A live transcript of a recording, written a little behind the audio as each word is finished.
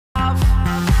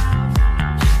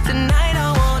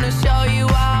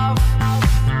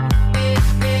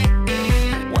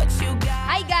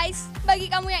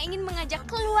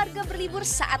libur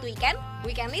saat weekend,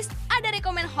 weekend list ada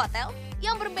rekomen hotel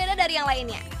yang berbeda dari yang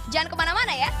lainnya. Jangan kemana-mana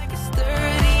ya.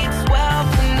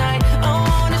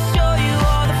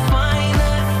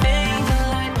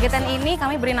 Kegiatan ini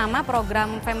kami beri nama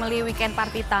program Family Weekend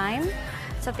Party Time.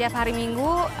 Setiap hari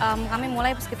Minggu kami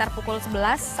mulai sekitar pukul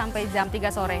 11 sampai jam 3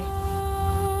 sore.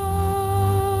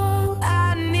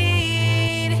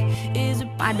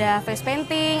 Ada face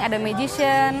painting, ada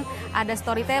magician, ada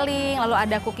storytelling, lalu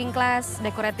ada cooking class,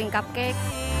 decorating cupcake.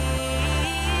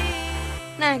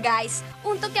 Nah guys,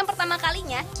 untuk yang pertama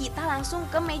kalinya kita langsung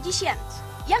ke magician,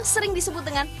 yang sering disebut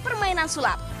dengan permainan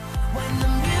sulap.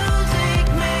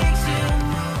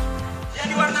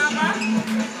 Jadi warna apa?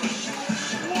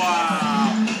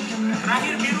 Wow.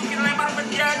 Terakhir biru kita lempar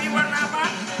menjadi warna apa?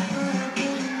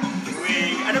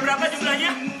 Wih, ada berapa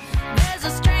jumlahnya?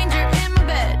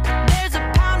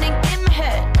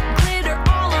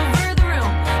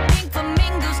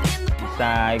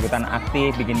 Bisa ikutan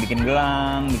aktif, bikin-bikin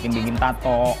gelang, bikin-bikin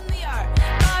tato.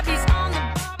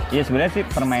 Iya sebenarnya sih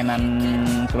permainan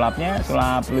sulapnya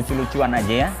sulap lucu-lucuan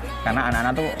aja ya. Karena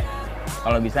anak-anak tuh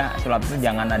kalau bisa sulap itu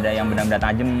jangan ada yang benda-benda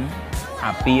tajam,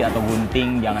 api atau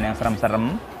gunting, jangan yang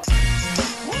serem-serem.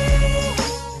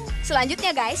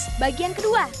 Selanjutnya guys, bagian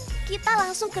kedua. Kita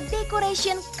langsung ke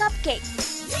decoration cupcake.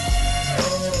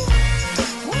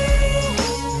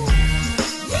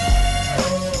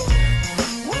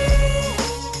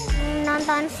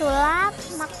 Nonton sulap,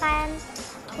 makan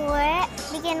kue,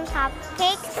 bikin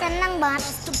cupcake, seneng banget.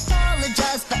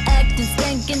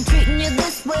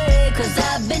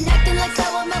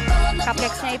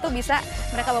 Cupcakes-nya itu bisa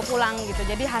mereka bawa pulang gitu.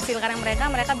 Jadi hasil karya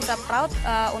mereka bisa proud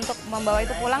untuk membawa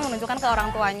itu pulang menunjukkan ke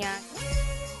orang tuanya.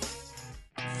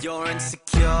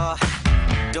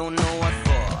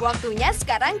 Waktunya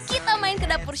sekarang kita main ke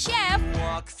dapur chef.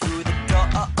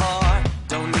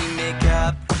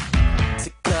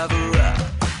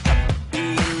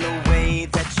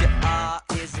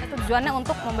 Tujuannya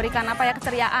untuk memberikan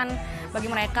keceriaan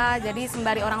bagi mereka. Jadi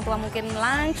sembari orang tua mungkin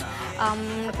lunch,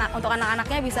 untuk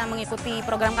anak-anaknya bisa mengikuti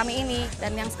program kami ini.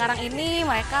 Dan yang sekarang ini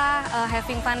mereka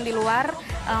having fun di luar,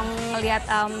 melihat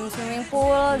swimming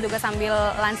pool juga sambil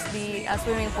lunch di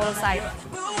swimming pool side.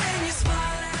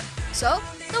 So,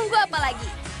 tunggu apa lagi?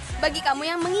 Bagi kamu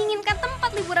yang menginginkan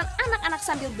tempat liburan anak-anak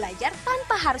sambil belajar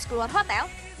tanpa harus keluar hotel,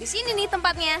 di sini nih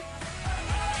tempatnya.